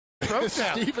stroke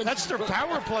now. That's their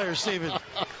power player, Steven.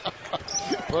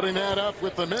 Putting that up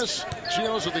with the miss.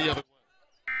 Shields are the other.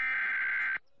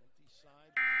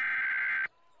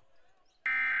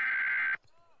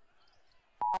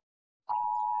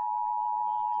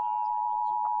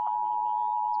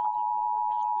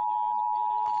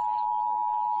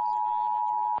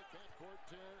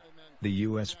 The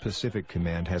U.S. Pacific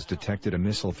Command has detected a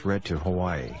missile threat to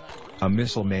Hawaii. A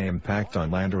missile may impact on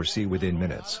land or sea within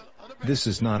minutes. This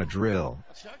is not a drill.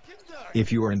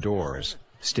 If you are indoors,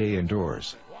 stay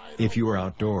indoors. If you are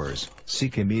outdoors,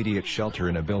 seek immediate shelter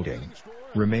in a building.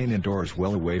 Remain indoors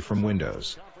well away from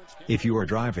windows. If you are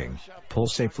driving, pull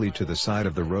safely to the side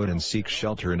of the road and seek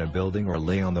shelter in a building or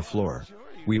lay on the floor.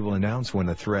 We will announce when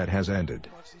the threat has ended.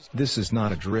 This is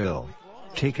not a drill.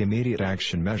 Take immediate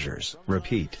action measures.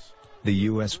 Repeat. The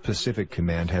U.S. Pacific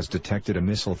Command has detected a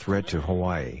missile threat to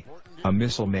Hawaii. A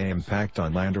missile may impact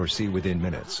on land or sea within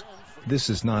minutes.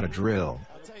 This is not a drill.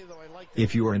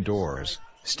 If you are indoors,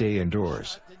 stay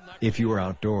indoors. If you are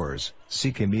outdoors,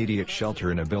 seek immediate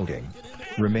shelter in a building.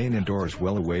 Remain indoors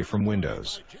well away from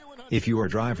windows. If you are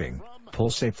driving,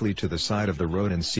 pull safely to the side of the road and seek